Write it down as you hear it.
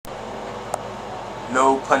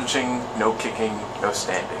No punching, no kicking, no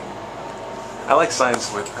standing. I like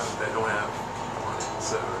signs with that don't have one.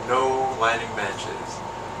 So no lining benches,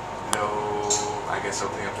 no, I guess,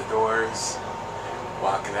 opening up the doors,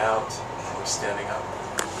 walking out, and we're standing up.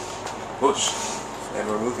 Whoosh, and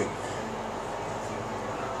we're moving.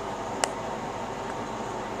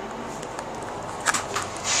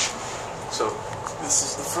 So this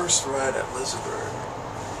is the first ride at Liseberg.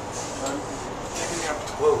 I'm taking you up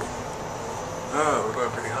to, whoa. Oh, we're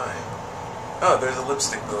going pretty high. Oh, there's a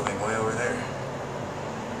lipstick building way over there.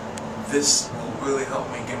 This will really help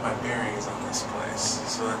me get my bearings on this place.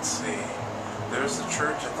 So let's see. There's the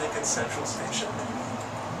church, I think it's Central Station.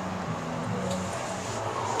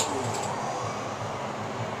 Oh.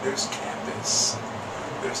 There's campus.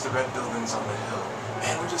 There's the red buildings on the hill.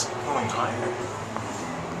 Man, we're just going higher.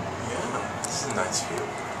 Yeah, this is a nice view.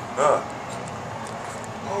 Oh.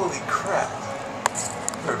 Holy crap.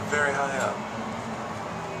 We're very high up.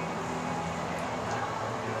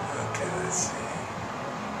 Okay, let's see.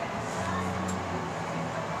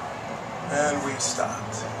 And we've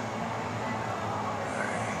stopped.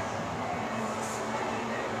 Alright.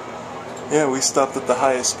 Yeah, we stopped at the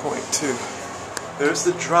highest point too. There's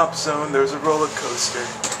the drop zone, there's a roller coaster.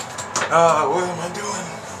 What am I doing?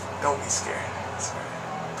 Don't be scared. It's alright.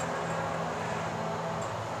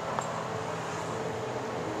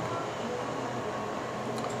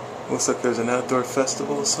 Looks like there's an outdoor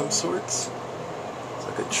festival of some sorts. It's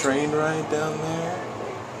like a train ride down there.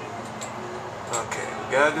 Okay,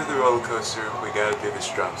 we gotta do the roller coaster, we gotta do this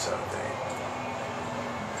drop zone thing.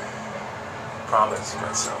 Promise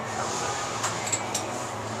myself.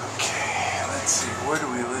 Okay, let's see, where do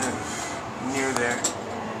we live? Near there.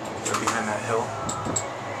 We're behind that hill.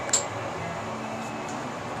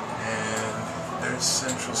 And there's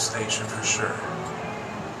Central Station for sure.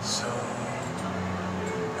 So,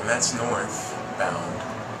 and that's northbound.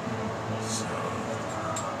 So,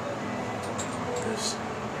 there's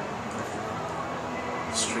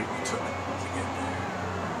the street we took to get there.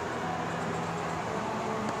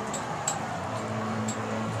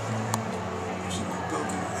 There's a new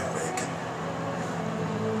building they're making.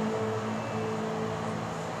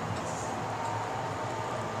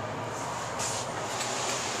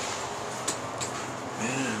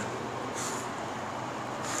 Man.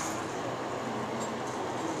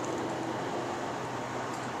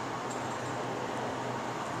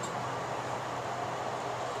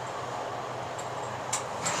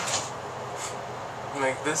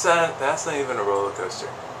 Like this, that's not even a roller coaster.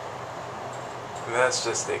 That's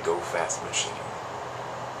just a go-fast machine.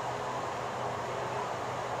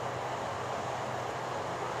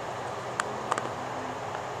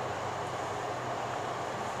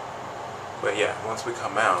 But yeah, once we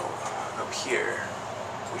come out up here,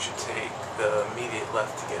 we should take the immediate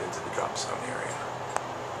left to get into the drop zone area.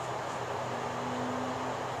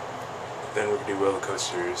 Then we can do roller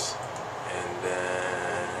coasters, and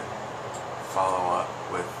then follow up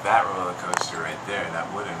with that roller coaster right there,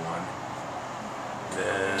 that wooden one.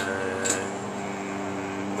 Then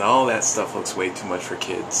all that stuff looks way too much for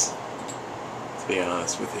kids, to be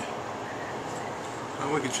honest with you.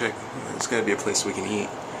 Well, we can check. There's got to be a place we can eat.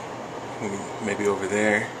 Maybe over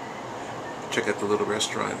there. Check out the little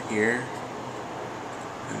restaurant here.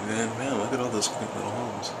 And then, man, look at all those cute little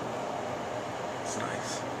homes. It's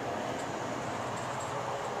nice.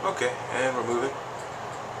 Okay, and we're moving.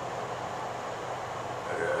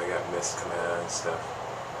 I got mist coming out and stuff.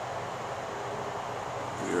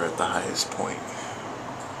 We were at the highest point.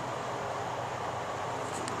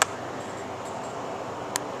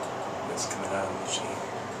 Mist coming out of the machine.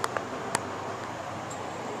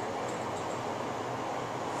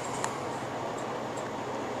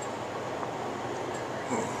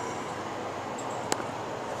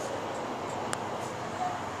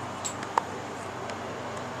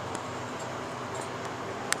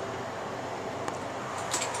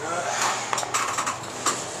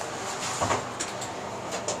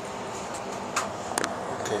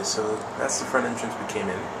 Okay, so that's the front entrance we came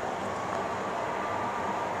in.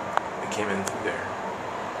 We came in through there.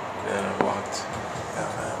 Then I walked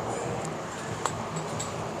down that way.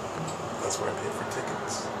 That's where I paid for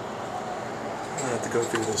tickets. I have to go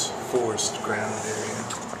through this forest ground area,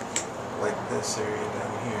 like this area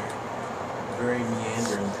down here. Very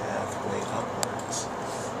meandering pathway upwards.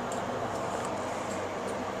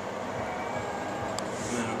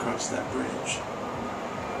 And then across that bridge.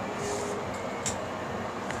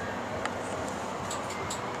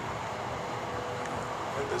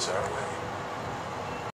 This our way.